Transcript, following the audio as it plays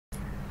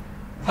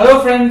Hello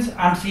friends,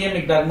 I'm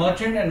CM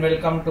Merchant and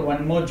welcome to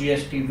one more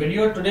GST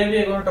video. Today we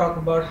are going to talk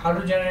about how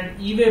to generate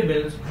e-way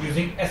bills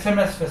using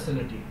SMS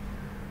Facility.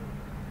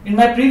 In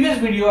my previous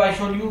video I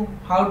showed you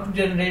how to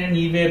generate an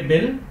e-way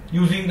bill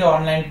using the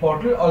online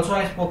portal. Also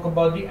I spoke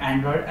about the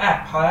Android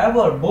app.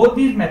 However, both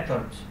these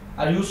methods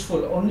are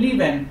useful only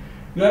when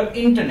you have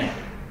internet.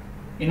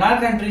 In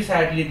our country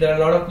sadly there are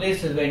a lot of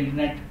places where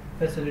internet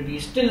facility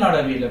is still not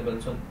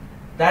available. So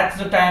that's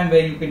the time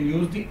where you can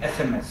use the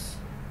SMS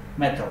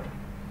method.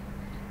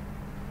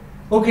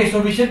 Okay,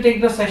 so we shall take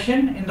the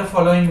session in the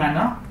following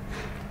manner.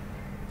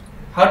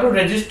 How to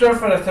register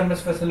for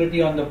SMS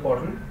Facility on the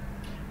portal.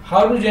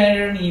 How to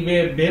generate an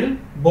e-way bill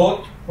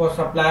both for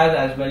suppliers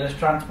as well as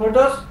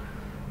transporters.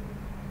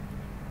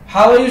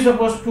 How are you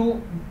supposed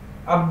to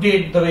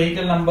update the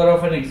vehicle number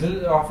of an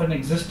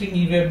existing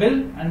e-way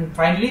bill, and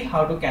finally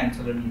how to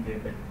cancel an e-way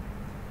bill.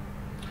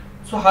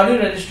 So how do you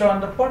register on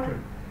the portal?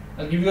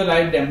 I'll give you a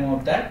live demo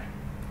of that.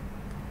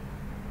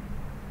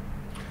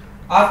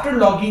 After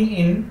logging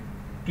in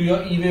to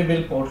your e-way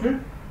bill portal,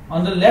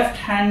 on the left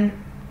hand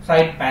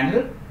side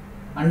panel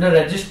under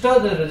register,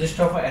 the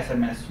register for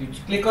SMS. You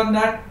click on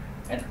that,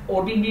 an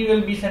OTP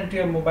will be sent to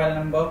your mobile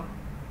number.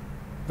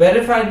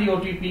 Verify the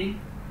OTP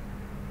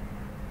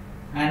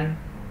and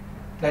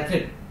that's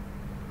it.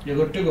 You're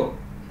good to go.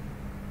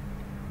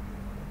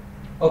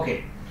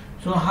 Okay,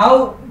 so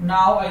how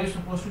now are you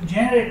supposed to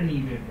generate an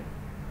e-way bill?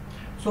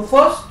 So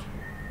first,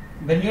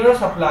 when you're a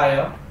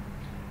supplier,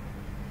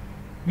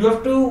 you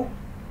have to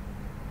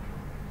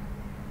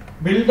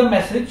build the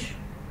message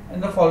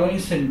in the following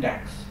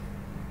syntax.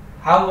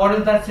 What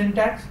is that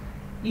syntax?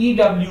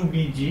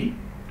 EWBG,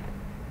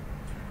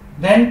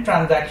 then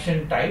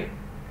transaction type.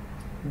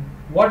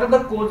 What are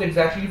the codes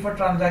exactly for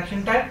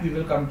transaction type? We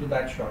will come to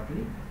that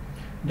shortly.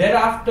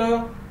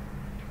 Thereafter,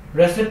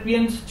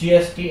 recipient's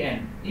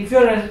GSTN. If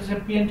your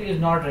recipient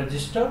is not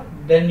registered,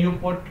 then you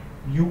put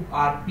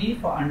URP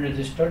for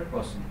unregistered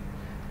person.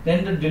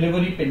 Then the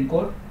delivery pin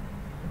code.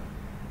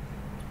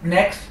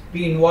 Next,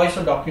 the invoice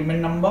or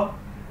document number,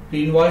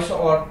 the invoice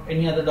or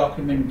any other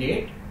document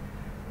date,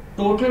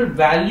 total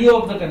value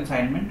of the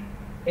consignment,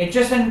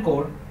 HSN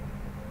code,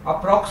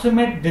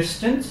 approximate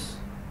distance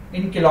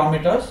in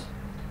kilometers,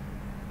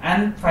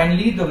 and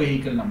finally the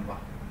vehicle number.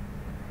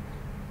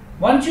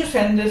 Once you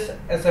send this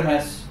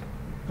SMS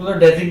to the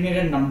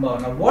designated number,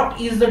 now what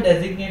is the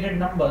designated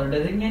number? The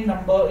designated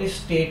number is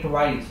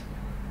state-wise.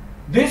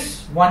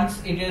 This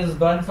once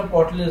the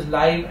portal is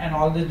live and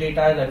all this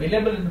data is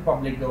available in the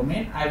public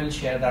domain, I will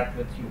share that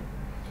with you.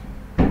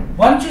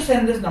 Once you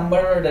send this number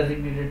or this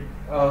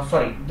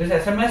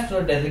SMS to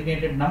a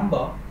designated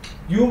number,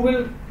 you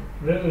will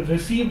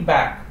receive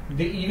back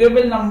the e-way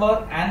bill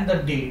number and the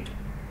date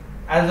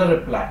as a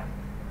reply.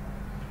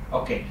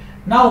 Okay.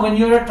 Now when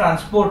you're a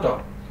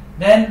transporter,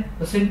 then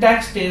the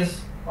syntax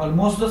stays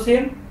almost the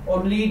same,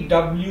 only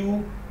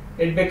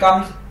it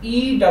becomes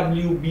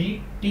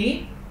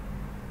EWBT.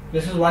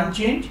 This is one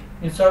change.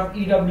 Instead of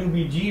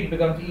EWBG, it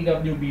becomes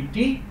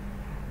EWBT,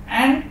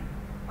 and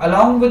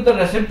along with the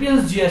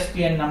recipient's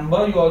GSTN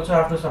number, you also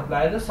have to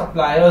supply the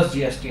supplier's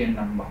GSTN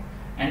number.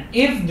 And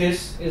if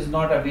this is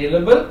not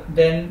available,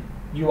 then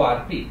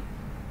URP.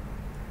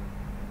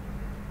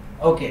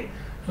 Okay,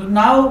 so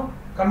now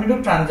coming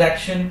to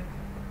transaction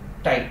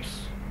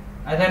types.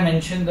 As I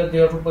mentioned that they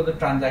have to put the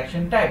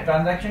transaction type.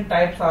 Transaction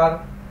types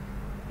are,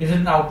 is it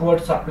an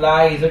outward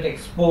supply, is it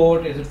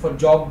export, is it for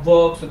job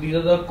work? So these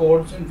are the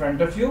codes in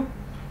front of you.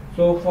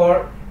 So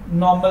for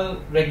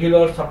normal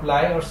regular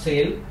supply or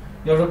sale,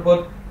 you have to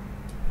put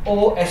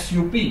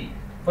OSUP,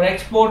 for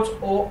exports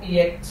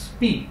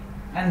OEXP,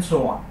 and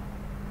so on.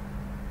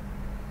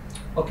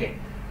 Okay.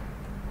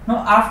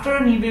 Now after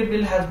an e-way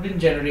bill has been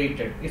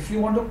generated, if you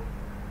want to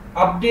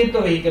update the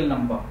vehicle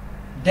number,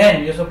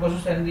 then you're supposed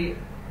to send the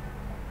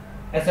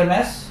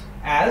SMS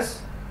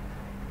as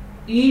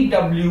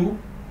EWBV,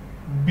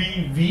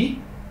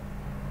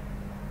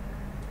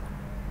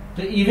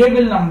 the e-way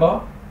bill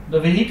number, the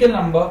vehicle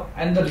number,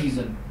 and the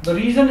reason. The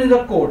reason is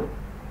a code,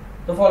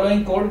 the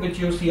following code which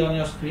you see on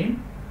your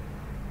screen.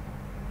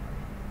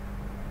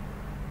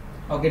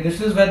 Okay,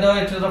 this is whether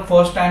it is a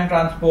first time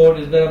transport,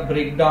 is there a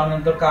breakdown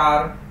in the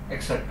car,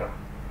 etc.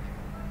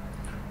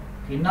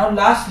 Okay, now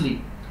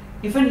lastly,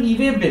 if an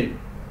e-way bill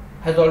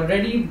has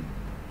already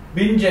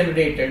been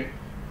generated,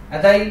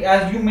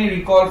 as you may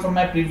recall from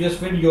my previous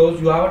videos,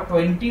 you have a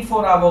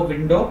 24-hour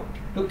window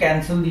to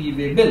cancel the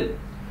e-way bill.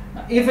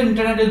 Now, if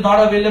internet is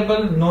not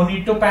available, no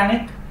need to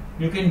panic.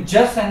 You can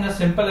just send a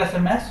simple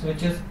SMS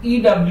which is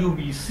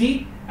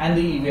EWBC and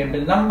the e-way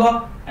bill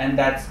number, and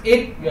that's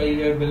it. Your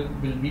e-way bill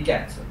will be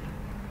cancelled.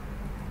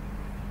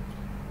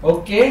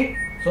 Okay,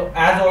 so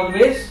as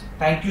always,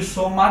 thank you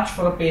so much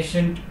for a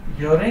patient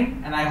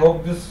hearing, and I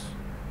hope this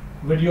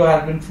video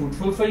has been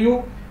fruitful for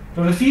you.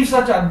 To receive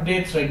such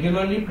updates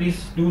regularly,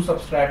 please do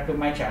subscribe to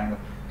my channel.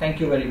 Thank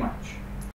you very much.